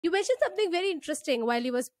You mentioned something very interesting while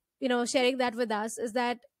you was, sharing that with us, is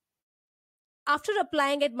that after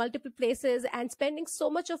applying at multiple places and spending so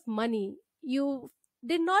much of money, you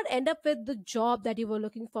did not end up with the job that you were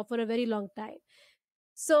looking for a very long time.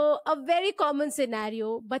 So, a very common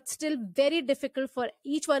scenario, but still very difficult for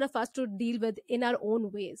each one of us to deal with in our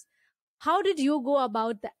own ways. How did you go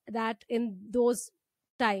about that in those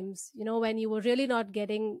times, when you were really not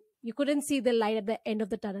getting, you couldn't see the light at the end of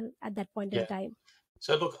the tunnel at that point in Yeah. time?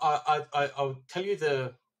 So look, I'll tell you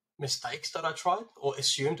the mistakes that I tried or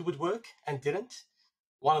assumed would work and didn't.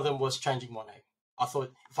 One of them was changing my name. I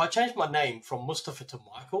thought if I changed my name from Mustafa to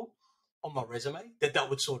Michael on my resume, that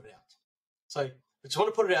would sort it out. So I just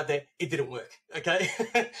want to put it out there. It didn't work. Okay.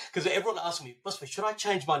 Because everyone asked me, Mustafa, should I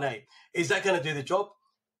change my name? Is that going to do the job?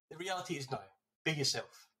 The reality is no. Be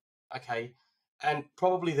yourself. Okay. And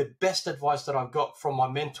probably the best advice that I've got from my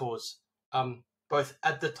mentors, both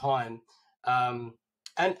at the time, and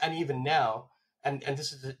even now, and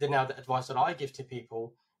this is now the advice that I give to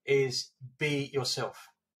people, is be yourself.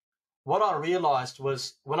 What I realized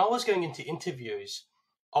was when I was going into interviews,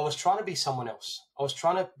 I was trying to be someone else. I was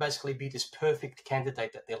trying to basically be this perfect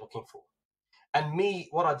candidate that they're looking for. And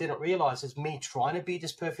what I didn't realize is me trying to be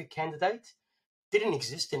this perfect candidate didn't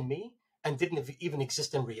exist in me and didn't even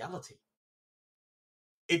exist in reality.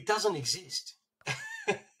 It doesn't exist.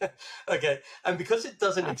 Okay. And because it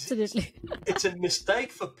doesn't exist, it's a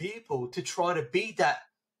mistake for people to try to be that,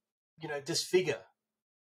 this figure.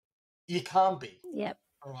 You can't be. Yep.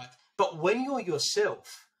 All right. But when you're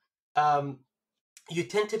yourself, you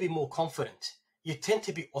tend to be more confident. You tend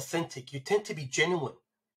to be authentic. You tend to be genuine.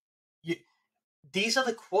 These are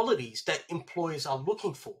the qualities that employers are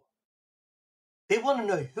looking for. They want to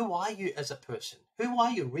know, who are you as a person? Who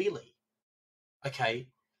are you really? Okay.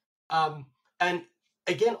 And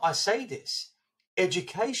again, I say this,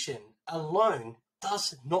 education alone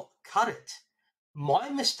does not cut it. My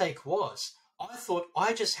mistake was I thought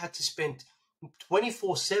I just had to spend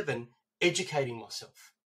 24/7 educating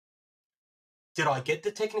myself. Did I get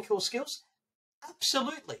the technical skills?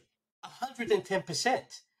 Absolutely.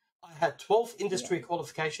 110%. I had 12 industry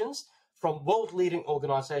qualifications from world-leading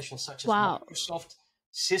organizations such as Microsoft,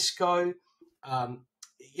 Cisco, and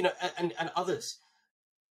others.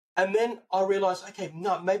 And then I realized, okay,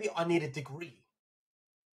 no, maybe I need a degree.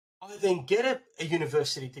 I then get a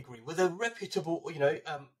university degree with a reputable,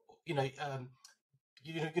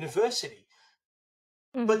 university.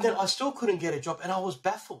 Mm-hmm. But then I still couldn't get a job, and I was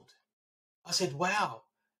baffled. I said, wow,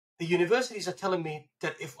 the universities are telling me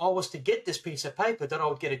that if I was to get this piece of paper that I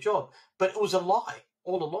would get a job, but it was a lie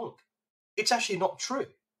all along. It's actually not true.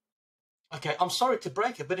 Okay, I'm sorry to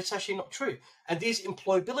break it, but it's actually not true. And these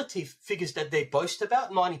employability figures that they boast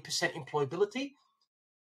about, 90% employability,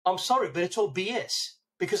 I'm sorry, but it's all BS.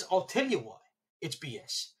 Because I'll tell you why it's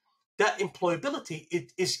BS. That employability,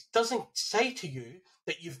 it doesn't say to you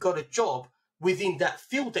that you've got a job within that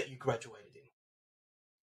field that you graduated in.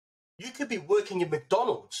 You could be working in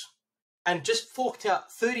McDonald's and just forked out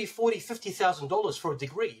 $30,000, $40,000, $50,000 for a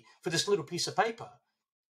degree for this little piece of paper.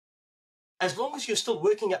 As long as you're still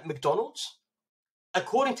working at McDonald's,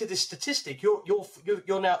 according to this statistic,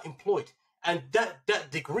 you're now employed, and that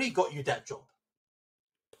degree got you that job.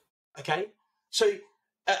 Okay, so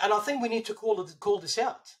and I think we need to call this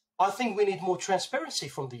out. I think we need more transparency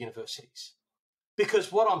from the universities,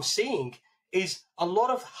 because what I'm seeing is a lot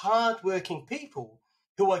of hardworking people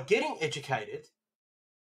who are getting educated,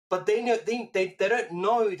 but they don't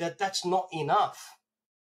know that that's not enough.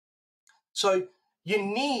 So you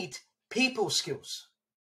need people skills,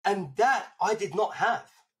 and that I did not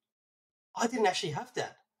have. I didn't actually have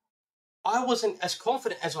that. I wasn't as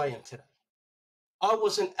confident as I am today.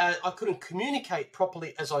 I couldn't communicate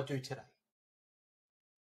properly as I do today.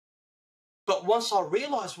 But once I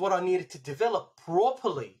realized what I needed to develop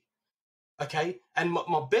properly, okay, and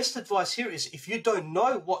my best advice here is, if you don't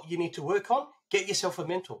know what you need to work on, get yourself a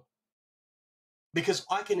mentor. Because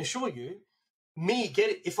I can assure you,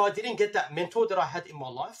 if I didn't get that mentor that I had in my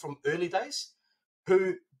life from early days,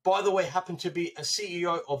 who, by the way, happened to be a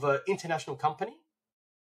CEO of an international company,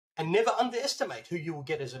 and never underestimate who you will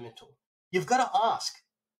get as a mentor. You've got to ask.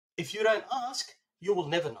 If you don't ask, you will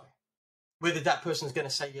never know whether that person is going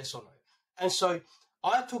to say yes or no. And so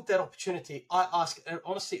I took that opportunity. I asked, and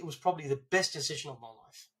honestly, it was probably the best decision of my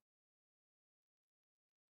life.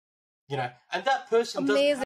 And that person doesn't have